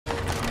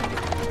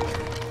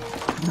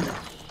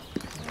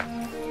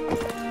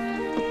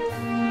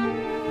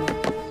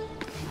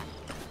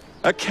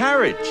A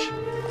carriage!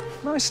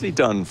 Nicely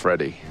done,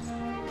 Freddy.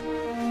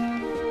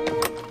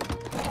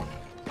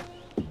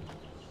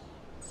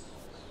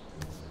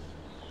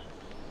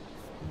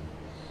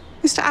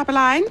 Mr.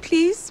 Aberline,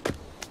 please.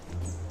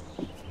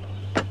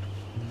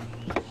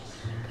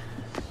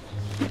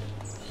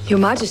 Your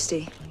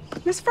Majesty.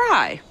 Miss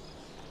Fry.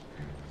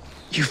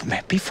 You've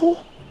met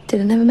before?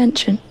 Did I never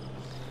mention?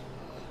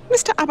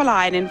 Mr.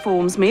 Aberline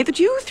informs me that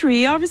you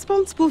three are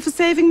responsible for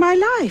saving my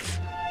life.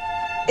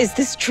 Is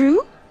this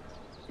true?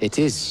 It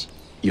is,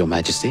 Your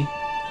Majesty.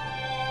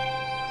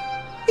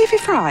 Evie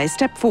Fry,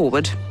 step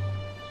forward.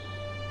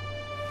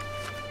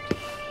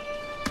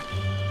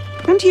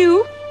 And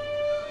you?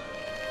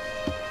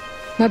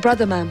 My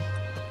brother, ma'am.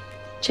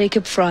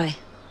 Jacob Fry.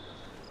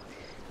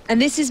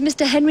 And this is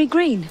Mr. Henry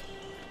Green.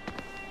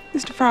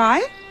 Mr.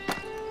 Fry?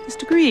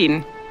 Mr.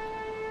 Green?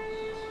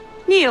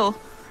 Kneel.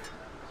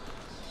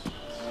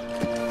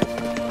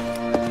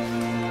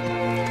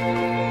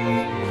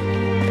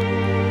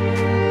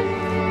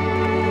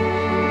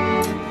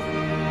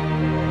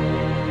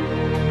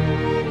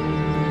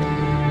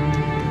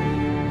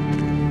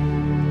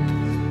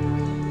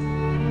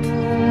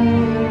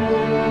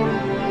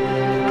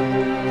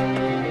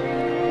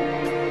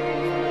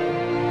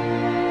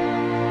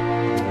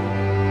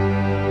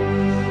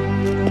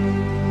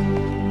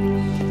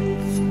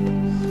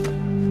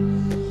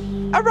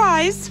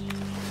 Arise.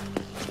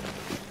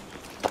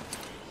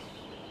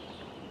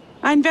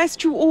 I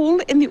invest you all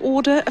in the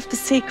Order of the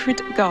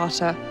Sacred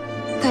Garter.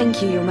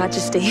 Thank you, Your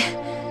Majesty.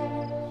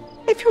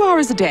 If you are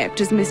as adept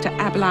as Mr.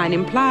 Aberline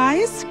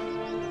implies,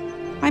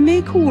 I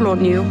may call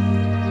on you.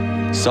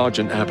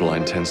 Sergeant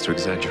Aberline tends to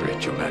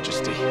exaggerate, Your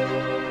Majesty.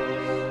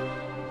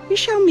 We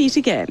shall meet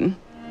again.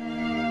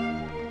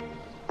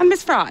 And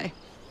Miss Fry?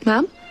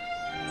 Ma'am?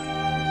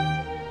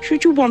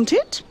 Should you want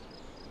it,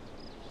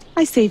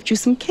 I saved you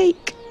some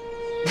cake.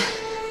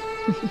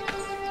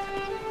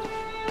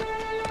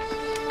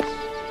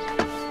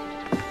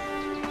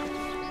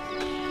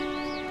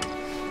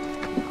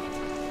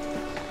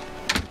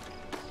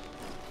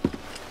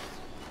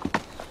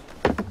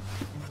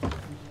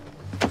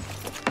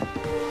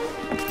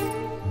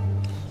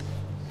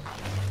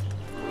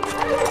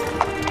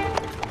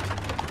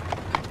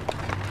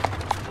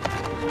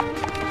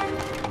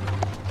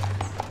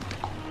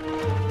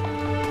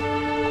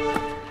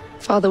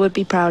 Father would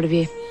be proud of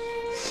you.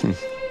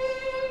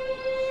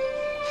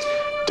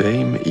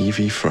 Dame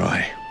Evie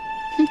Fry.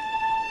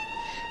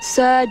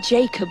 Sir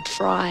Jacob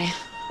Fry.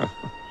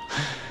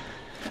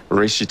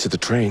 Race you to the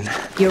train.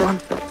 You're on.